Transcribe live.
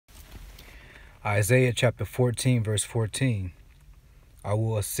Isaiah chapter 14, verse 14. I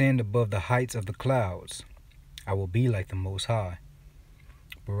will ascend above the heights of the clouds. I will be like the Most High.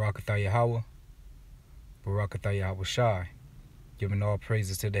 Barakatah Yahweh, Barakatah Yahweh Shai. Giving all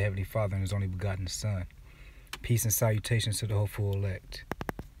praises to the Heavenly Father and His only begotten Son. Peace and salutations to the hopeful elect.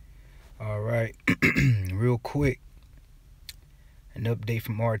 Alright, real quick, an update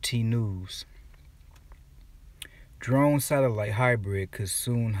from RT News. Drone satellite hybrid could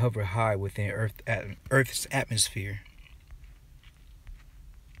soon hover high within Earth's atmosphere.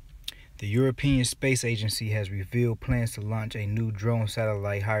 The European Space Agency has revealed plans to launch a new drone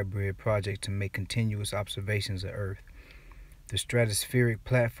satellite hybrid project to make continuous observations of Earth. The stratospheric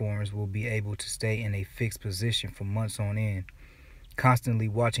platforms will be able to stay in a fixed position for months on end, constantly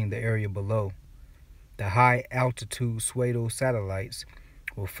watching the area below. The high-altitude pseudo satellites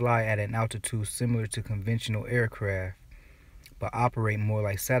will fly at an altitude similar to conventional aircraft, but operate more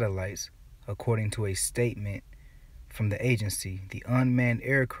like satellites, according to a statement from the agency. The unmanned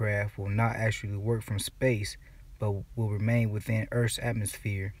aircraft will not actually work from space, but will remain within Earth's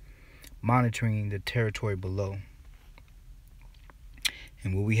atmosphere, monitoring the territory below.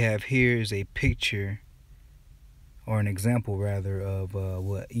 And what we have here is a picture, or an example rather, of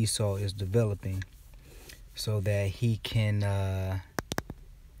what Esau is developing so that he can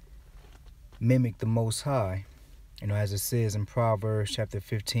mimic the Most High. You know, as it says in Proverbs chapter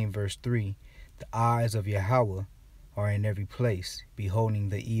 15, verse 3, the eyes of Yahweh are in every place, beholding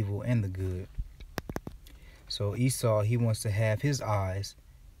the evil and the good. So Esau, he wants to have his eyes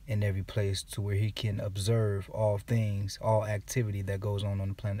in every place to where he can observe all things, all activity that goes on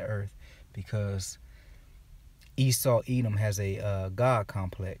the planet Earth, because Esau, Edom, has a God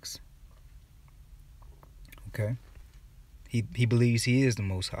complex. Okay? He believes he is the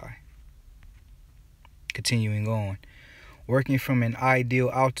Most High. Continuing on. Working from an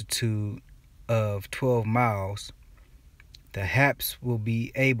ideal altitude of 12 miles, the HAPS will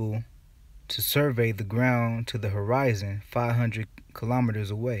be able to survey the ground to the horizon 500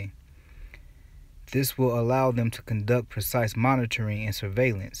 kilometers away. This will allow them to conduct precise monitoring and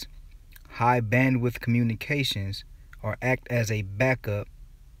surveillance, high bandwidth communications, or act as a backup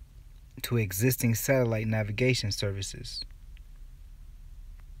to existing satellite navigation services.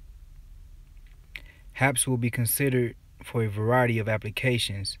 HAPS will be considered for a variety of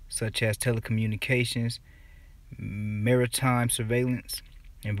applications, such as telecommunications, maritime surveillance,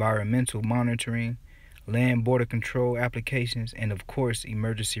 environmental monitoring, land border control applications, and of course,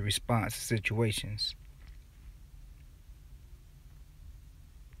 emergency response situations.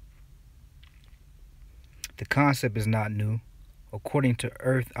 The concept is not new. According to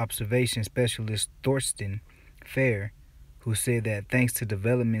Earth observation specialist Thorsten Fair, who said that thanks to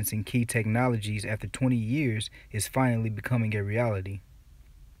developments in key technologies after 20 years is finally becoming a reality.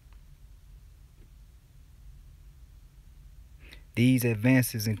 These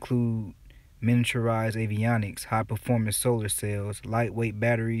advances include miniaturized avionics, high-performance solar cells, lightweight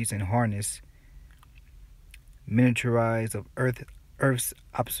batteries and harness, miniaturized of Earth's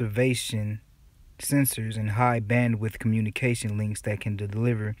observation sensors, and high-bandwidth communication links that can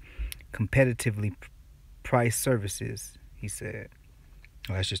deliver competitively priced services, he said.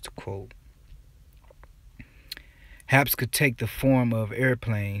 Well, that's just a quote. HAPS could take the form of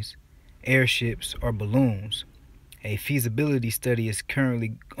airplanes, airships, or balloons. A feasibility study is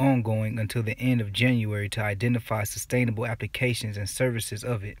currently ongoing until the end of January to identify sustainable applications and services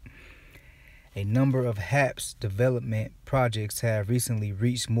of it. A number of HAPS development projects have recently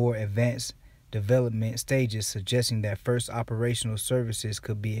reached more advanced development stages, suggesting that first operational services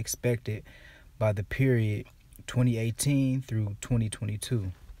could be expected by the period 2018 through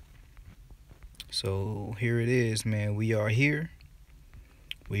 2022. So here it is, man. We are here.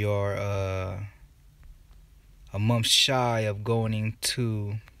 We are a month shy of going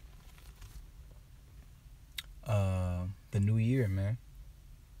into the new year, man.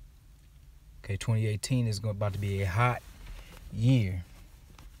 Okay, 2018 is about to be a hot year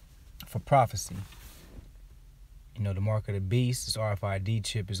for prophecy. You know, the mark of the beast, this RFID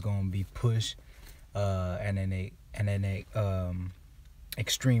chip, is going to be pushed at an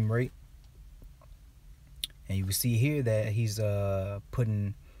extreme rate. And you can see here that he's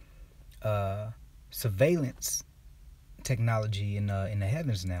putting surveillance technology in the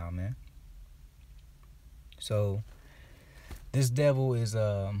heavens now, man. So this devil is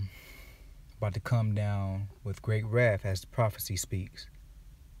about to come down with great wrath, as the prophecy speaks.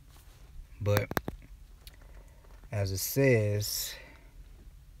 But as it says,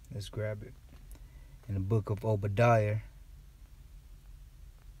 let's grab it in the book of Obadiah,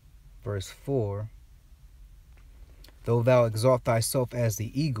 verse 4. Though thou exalt thyself as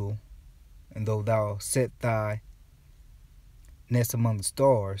the eagle, and though thou set thy nest among the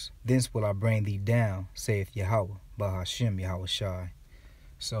stars, thence will I bring thee down, saith Yahweh, Bahashem Yahweh Shai.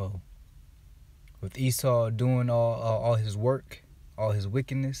 So, with Esau doing all his work, all his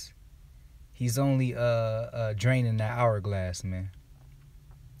wickedness, he's only draining that hourglass, man.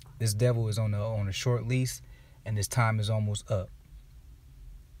 This devil is on a short lease, and his time is almost up.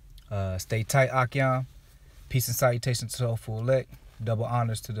 Stay tight, Akyam. Peace and salutations to the hopeful elect. Double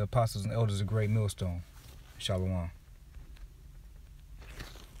honors to the apostles and elders of Great Millstone. Shalom.